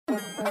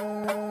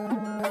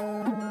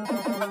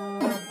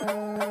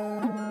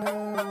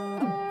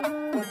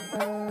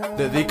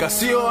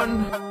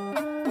Dedicación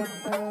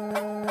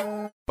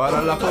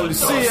para la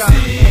policía,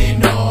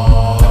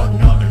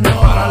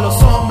 para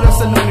los hombres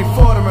en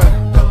uniforme,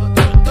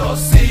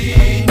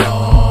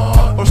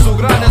 Tocino, por su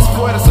gran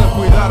esfuerzo en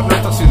cuidar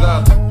nuestra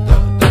ciudad.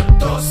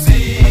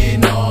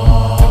 Tocino,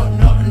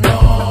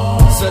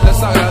 se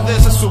les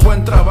agradece su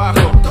buen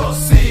trabajo.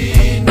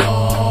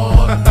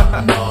 Tocino,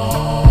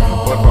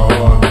 por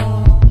favor.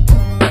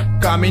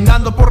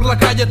 Caminando por la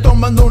calle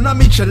tomando una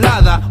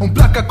michelada, un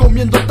placa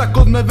comiendo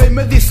tacos me ve y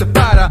me dice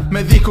para.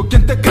 Me dijo,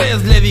 ¿quién te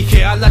crees? Le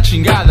dije, a la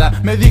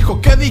chingada. Me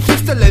dijo, ¿qué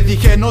dijiste? Le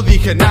dije, no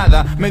dije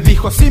nada. Me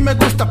dijo, así me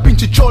gusta,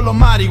 pinche cholo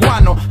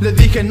marihuano. Le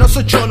dije, no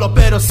soy cholo,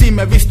 pero sí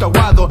me he visto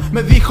aguado.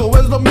 Me dijo,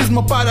 es lo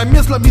mismo, para mí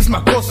es la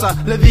misma cosa.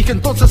 Le dije,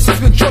 entonces es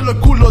bien cholo el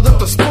culo de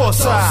tu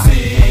esposa.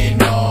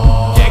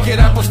 Tocino, ¿quién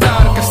quiere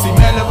apostar? Que si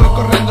me le voy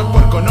corriendo el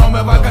puerco no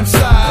me va a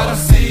alcanzar.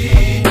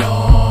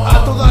 Tocino,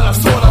 a todas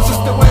las horas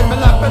este güey me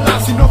la pela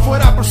si no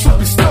fuera por su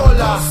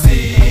pistola.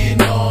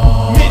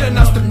 Tocino, miren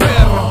a este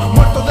perro,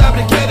 muerto de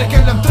hambre, quiere que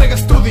le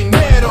entregues tu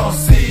dinero.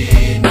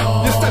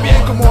 Tocino, y está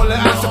bien como le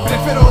hace,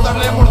 prefiero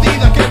darle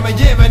mordida que me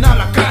lleven a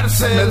la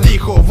cárcel. Me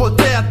dijo,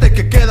 voltéate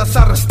que quedas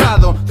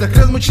arrestado. ¿Te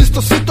crees muy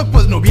chistosito?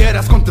 Pues no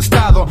hubieras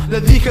contestado.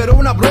 Le dije, era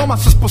una broma,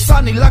 su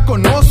esposa ni la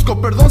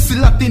conozco. Perdón si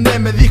la atiné,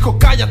 me dijo,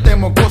 cállate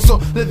mocoso.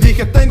 Le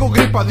dije, tengo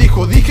gripa,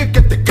 dijo, dije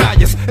que te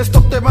calles.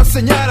 Esto te va a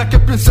enseñar a que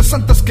pienses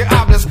antes que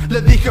hables.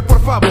 Le dije,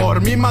 por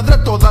favor, mi madre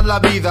toda la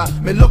vida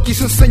me lo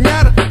quiso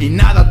enseñar y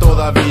nada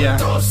todavía.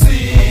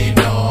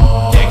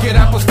 Tocino, ¿quién quiere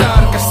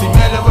apostar? Que si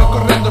me le voy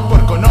corriendo el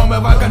puerco no me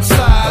va a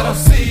alcanzar.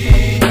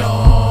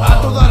 Tocino,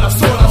 a todas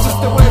las horas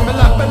este güey me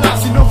la pela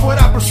si no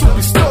fuera por su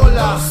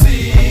pistola.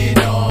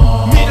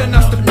 Tocino, miren a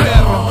este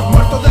perro,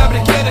 muerto de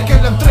hambre, quiere que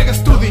le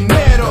entregues tu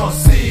dinero.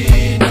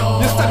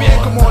 Tocino, y está bien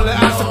como le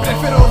hace,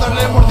 prefiero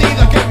darle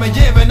mordida que me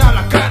lleven a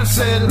la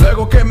cárcel.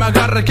 Luego que me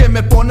agarre, que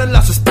me ponen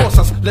las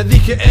esposas. Le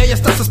dije, ella,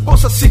 estas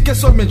esposas sí que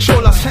son bien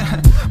cholas.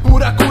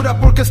 Pura cura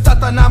porque está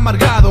tan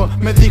amargado.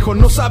 Me dijo,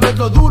 no sabes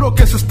lo duro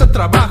que es este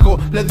trabajo.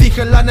 Le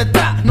dije, la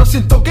neta, no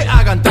siento que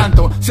hagan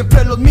tanto.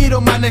 Siempre los miro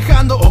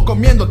manejando o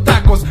comiendo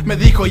tacos. Me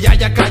dijo,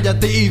 ya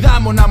cállate y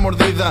dame una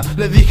mordida.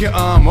 Le dije,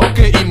 ok,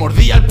 y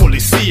mordí al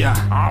policía.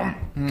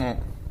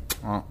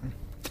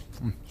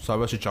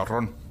 Sabe a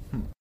chicharrón.